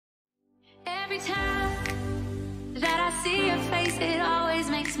time that I see your face, it always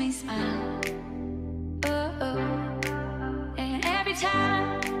makes me smile. And every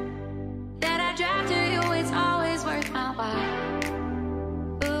time that I drive to you, it's always worth my while.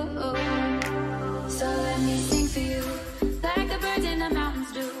 So let me sing for you, like the birds in the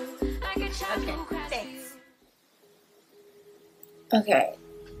mountains do. Like a child who cries for you. Okay,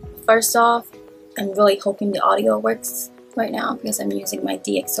 first off, I'm really hoping the audio works right now because I'm using my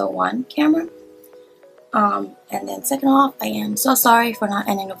xoxo camera. And then second off, I am so sorry for not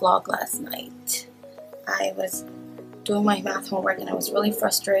ending the vlog last night. I was doing my math homework and I was really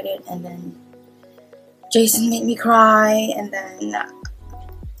frustrated, and then Jason made me cry, and then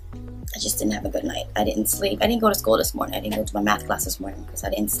I just didn't have a good night. I didn't sleep. I didn't go to school this morning. I didn't go to my math class this morning because I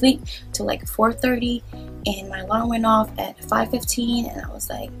didn't sleep till like 4:30, and my alarm went off at 5:15, and I was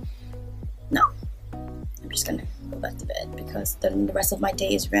like, no, I'm just gonna go back to bed because then the rest of my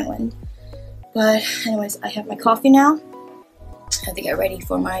day is ruined. But anyways, I have my coffee now. I have to get ready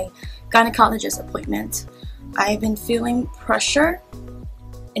for my gynecologist appointment. I've been feeling pressure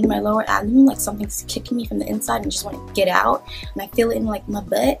in my lower abdomen, like something's kicking me from the inside and just want to get out. And I feel it in like my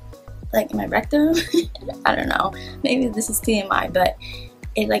butt, like in my rectum. I don't know, maybe this is TMI, but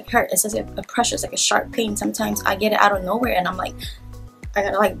it like hurts. It's just a pressure, it's like a sharp pain. Sometimes I get it out of nowhere and I'm like, I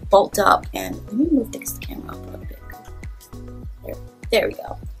gotta like bolt up. And let me move the camera up a little bit. There we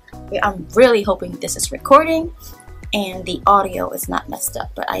go. I'm really hoping this is recording and the audio is not messed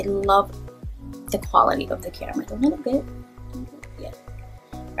up, but I love the quality of the camera. A little bit, yeah.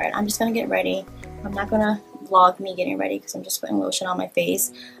 Alright, I'm just gonna get ready. I'm not gonna vlog me getting ready because I'm just putting lotion on my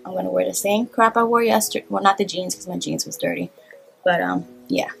face. I'm gonna wear the same crap I wore yesterday. Well, not the jeans because my jeans was dirty, but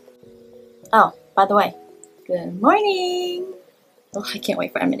yeah. Oh, by the way, good morning. Oh, I can't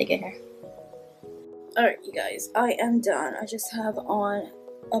wait for Emma to get here. Alright, you guys, I am done. I just have on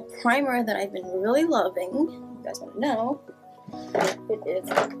a primer that I've been really loving. You guys want to know? It is,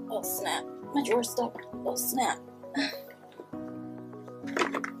 oh snap, my drawer's stuck. Oh snap.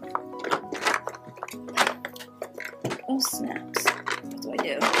 Oh snaps. What do I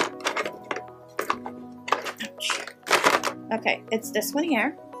do? Ouch. Okay, it's this one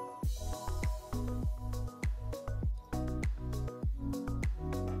here.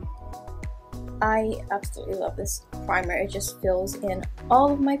 I absolutely love this primer. It just fills in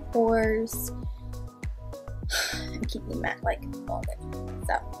all of my pores and keep me matte like all day.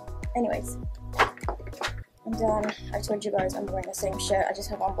 So, anyways, I'm done. I told you guys I'm wearing the same shirt. I just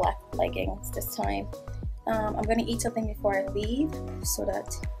have on black leggings this time. I'm gonna eat something before I leave so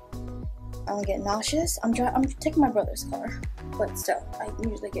that I don't get nauseous. I'm taking my brother's car, but still, I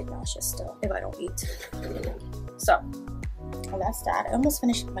usually get nauseous still if I don't eat. So. Well, that's that. I almost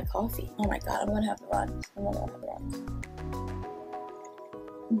finished my coffee. Oh my god, I'm gonna have to run.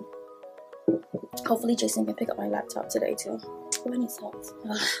 Hopefully Jason can pick up my laptop today too. Oh, I need salt.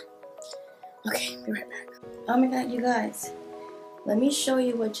 Okay, be right back. Oh my god, you guys. Let me show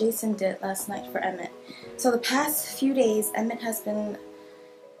you what Jason did last night for Emmett. So the past few days, Emmett has been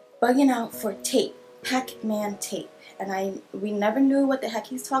bugging out for tape. Pac-Man tape. And we never knew what the heck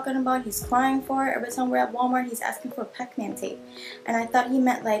he's talking about. He's crying for it. Every time we're at Walmart, he's asking for Pac-Man tape. And I thought he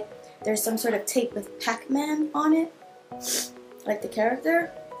meant like there's some sort of tape with Pac-Man on it, like the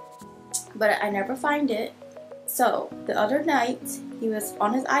character. But I never find it. So the other night, he was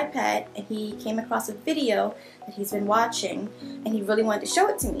on his iPad and he came across a video that he's been watching, and he really wanted to show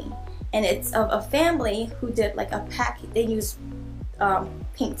it to me. And it's of a family who did like a they use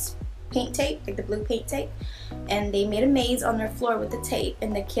paint tape, like the blue paint tape, and they made a maze on their floor with the tape,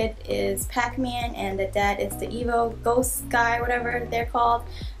 and the kid is Pac-Man and the dad is the evil ghost guy, whatever they're called,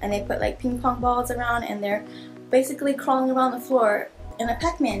 and they put like ping pong balls around, and they're basically crawling around the floor in a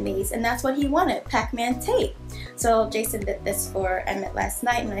Pac-Man maze, and that's what he wanted, Pac-Man tape. So Jason did this for Emmett last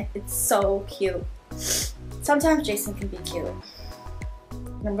night, and it's so cute. Sometimes Jason can be cute,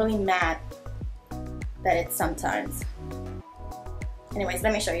 and I'm really mad that it's sometimes. Anyways,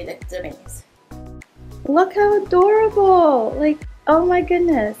 let me show you the maze. Look how adorable! Like, oh my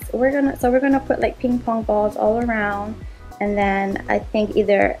goodness. We're gonna put like ping pong balls all around, and then I think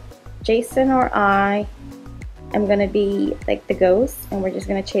either Jason or I am gonna be like the ghost, and we're just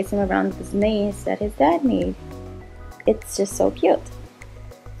gonna chase him around this maze that his dad made. It's just so cute.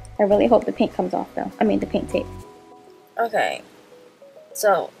 I really hope the paint comes off though. I mean the paint tape. Okay,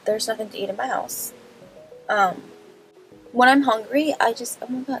 so there's nothing to eat in my house. When I'm hungry, oh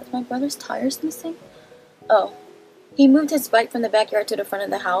my god, is my brother's tires missing? Oh, he moved his bike from the backyard to the front of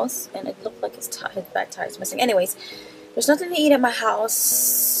the house, and it looked like his back tire's missing. Anyways, there's nothing to eat at my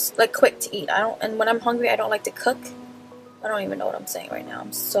house, like quick to eat. And when I'm hungry, I don't like to cook. I don't even know what I'm saying right now.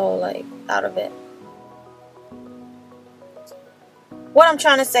 I'm so like out of it. What I'm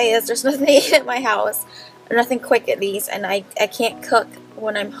trying to say is there's nothing to eat at my house. Nothing quick at least. And I can't cook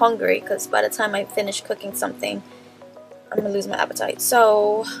when I'm hungry. Because by the time I finish cooking something, I'm going to lose my appetite.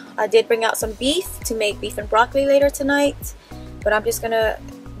 So I did bring out some beef to make beef and broccoli later tonight. But I'm just going to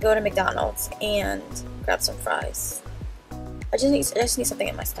go to McDonald's and grab some fries. I just need something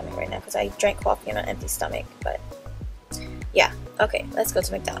in my stomach right now. Because I drank coffee on an empty stomach. But yeah. Okay. Let's go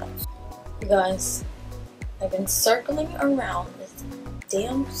to McDonald's. You guys, I've been circling around this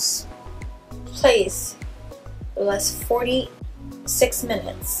damn place for the last 46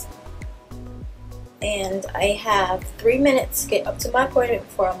 minutes, and I have 3 minutes to get up to my appointment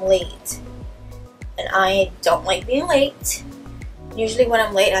before I'm late, and I don't like being late. Usually when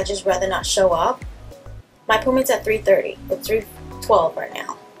I'm late I just rather not show up. My appointment's at 3:30. It's 3:12 right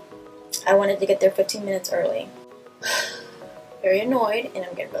now. I wanted to get there 15 minutes early. Very annoyed, and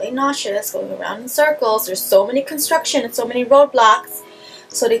I'm getting really nauseous going around in circles. There's so many construction and so many roadblocks.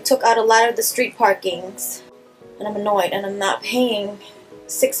 So they took out a lot of the street parkings, and I'm annoyed, and I'm not paying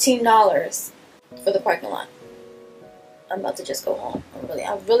 $16 for the parking lot. I'm about to just go home.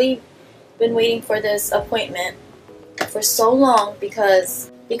 I've really been waiting for this appointment for so long because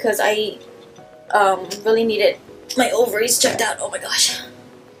I really needed my ovaries checked out. Oh my gosh.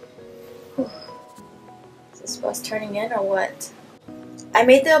 Whew. Is this bus turning in or what? I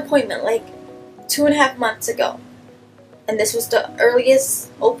made the appointment like 2.5 months ago. And this was the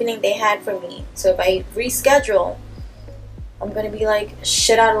earliest opening they had for me. So if I reschedule, I'm going to be like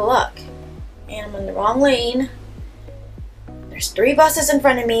shit out of luck. And I'm in the wrong lane. There's 3 buses in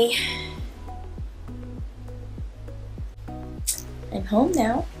front of me. I'm home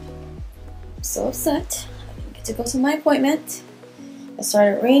now. I'm so upset. I didn't get to go to my appointment. It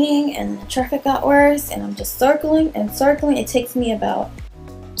started raining and the traffic got worse. And I'm just circling and circling. It takes me about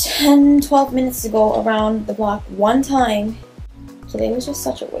 10-12 minutes to go around the block one time. Today was just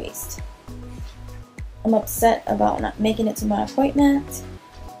such a waste. I'm upset about not making it to my appointment.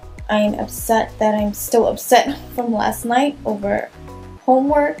 I'm upset that I'm still upset from last night over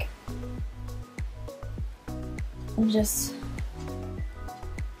homework.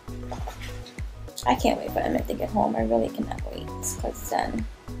 I can't wait for Emmett to get home. I really cannot wait, because then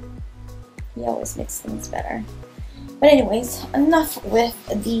he always makes things better. But anyways, enough with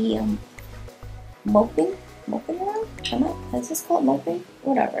the moping around? Is this called moping?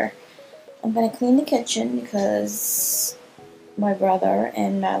 Whatever. I'm gonna clean the kitchen because my brother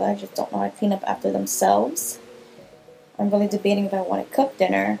and Mala just don't know how to clean up after themselves. I'm really debating if I want to cook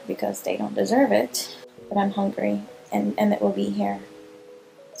dinner because they don't deserve it. But I'm hungry and Emmett will be here.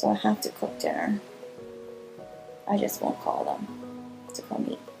 So I have to cook dinner. I just won't call them to come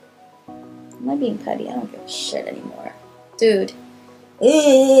eat. Am I being petty? I don't give a shit anymore. Dude.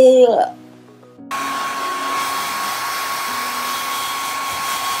 Ew.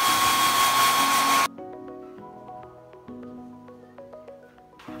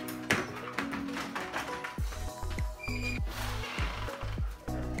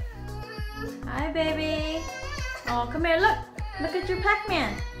 Hi, baby. Oh, come here. Look. Look at your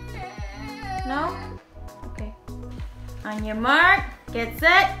Pac-Man. No? Okay. On your mark. Get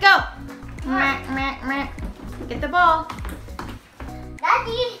set. Go. Get the ball.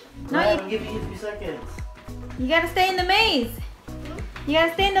 Daddy. No, I'll give you a few seconds. You gotta stay in the maze. You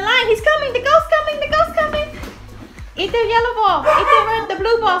gotta stay in the line. He's coming. The ghost's coming. The ghost's coming. Eat the yellow ball. Eat the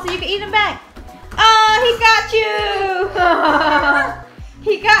blue ball so you can eat him back. Oh, he got you.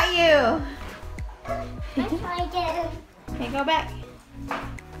 He got you. Let's try again. Okay, go back.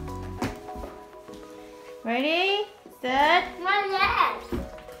 Ready? Set. My leg.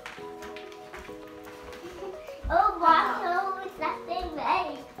 Oh, wow, so it's that thing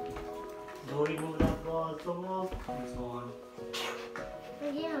ready. Don't even move that ball, it's almost. It's on.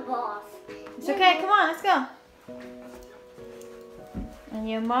 We're getting a boss. It's okay, come on, let's go. On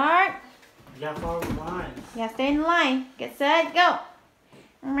your mark. You got forward lines. You gotta stay in the line. Get set, go.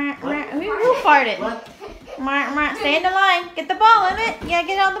 Who farted? What? Stay in the line. Get the ball in it. You gotta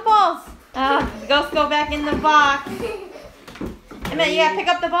get on the balls. The ghost go back in the box. Emmett, you gotta pick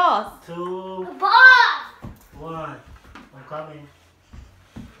up the balls. 2, A boss! 1. I'm coming.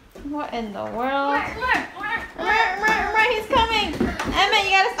 What in the world? He's coming. Emmett,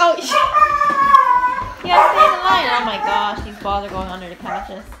 you gotta. Oh, you gotta stay in the line. Oh my gosh, these balls are going under the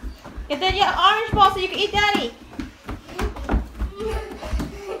couches. Get the orange ball so you can eat daddy.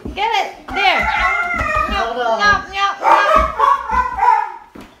 Get it. There.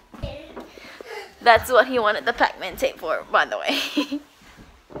 That's what he wanted the Pac-Man tape for, by the way.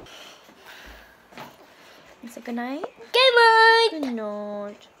 Say good night. Good night. Good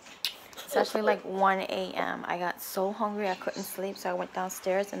night. It's actually like 1 a.m. I got so hungry I couldn't sleep, so I went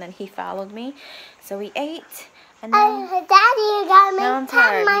downstairs and then he followed me. So we ate and then Daddy, you got now I'm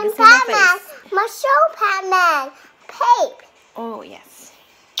tired. my You can see my face. my show Pac-Man. Tape. Oh yes.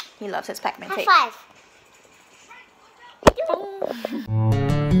 He loves his Pac-Man tape. High five. Oh.